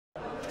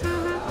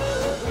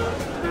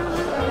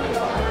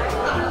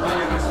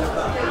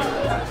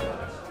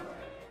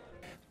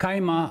kaj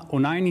ima o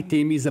najni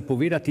temi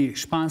zapovedati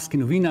španski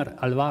novinar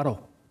Alvaro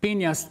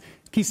Peñas,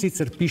 ki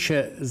sicer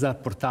piše za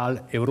portal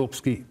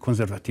Evropski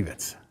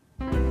konzervativec.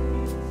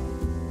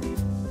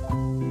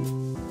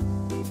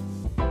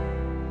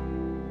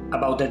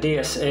 About the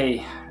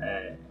DSA,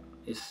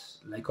 is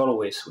like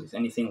always with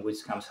anything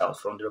which comes out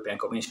from the European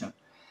Commission.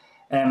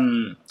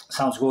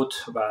 Sounds good,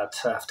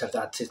 but after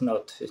that it's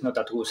not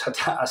that good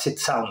as it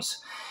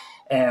sounds.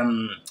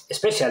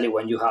 Especially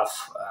when you have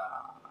a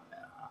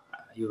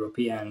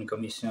European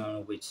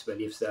Commission which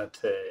believes that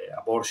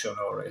abortion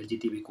or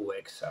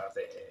LGBTQX are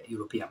the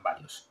European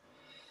values.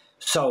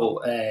 So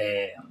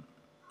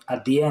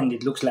at the end,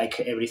 it looks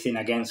like everything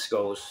against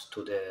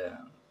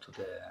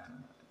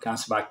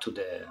comes back to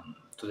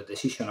the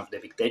decision of the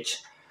Big Tech,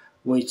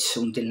 which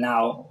until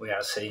now we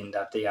are saying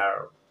that they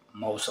are,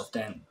 most of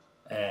them,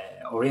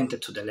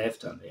 oriented to the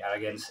left, and they are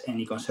against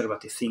any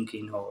conservative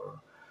thinking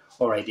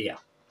or idea.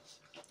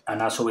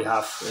 And also we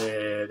have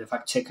the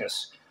fact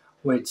checkers,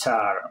 which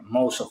are,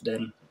 most of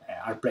them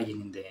are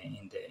playing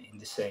in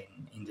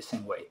the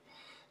same way.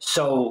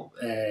 So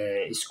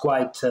it's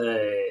quite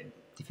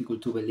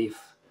difficult to believe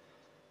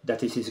that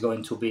this is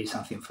going to be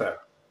something fair.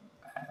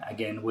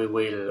 Again,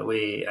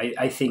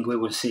 I think we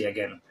will see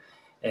again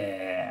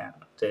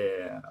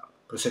the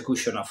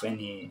prosecution of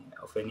any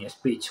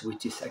speech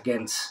which is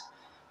against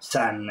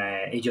some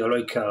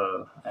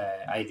ideological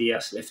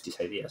ideas, leftist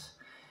ideas.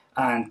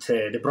 And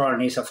the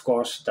problem is, of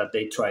course, that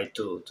they try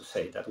to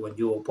say that when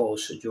you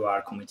oppose, you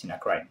are committing a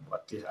crime.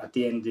 But at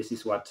the end, this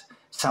is what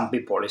some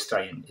people is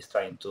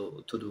trying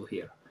to do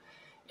here.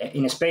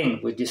 In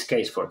Spain, with this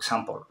case, for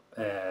example,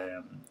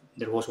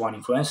 there was one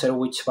influencer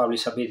which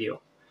published a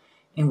video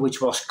in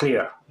which was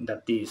clear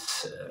that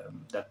this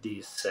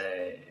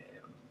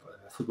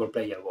football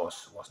player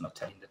was not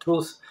telling the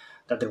truth,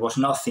 that there was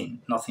nothing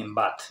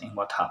bad in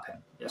what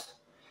happened. Yes,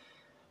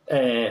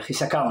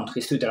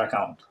 his Twitter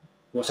account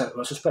was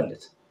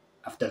suspended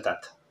after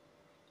that.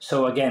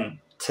 So again,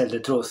 tell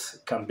the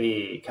truth can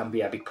be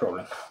a big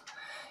problem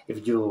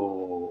if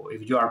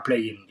you are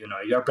playing,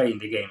 you are playing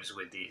the games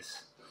with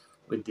these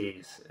at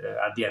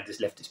the end, these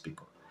leftist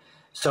people.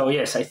 So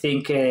yes, I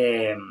think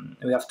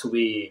we have to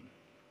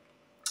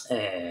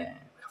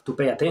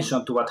pay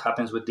attention to what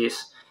happens with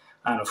this,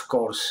 and of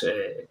course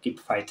keep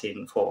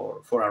fighting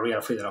for a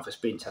real freedom of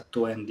speech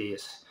to end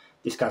this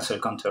cancel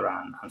culture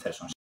and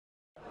censorship.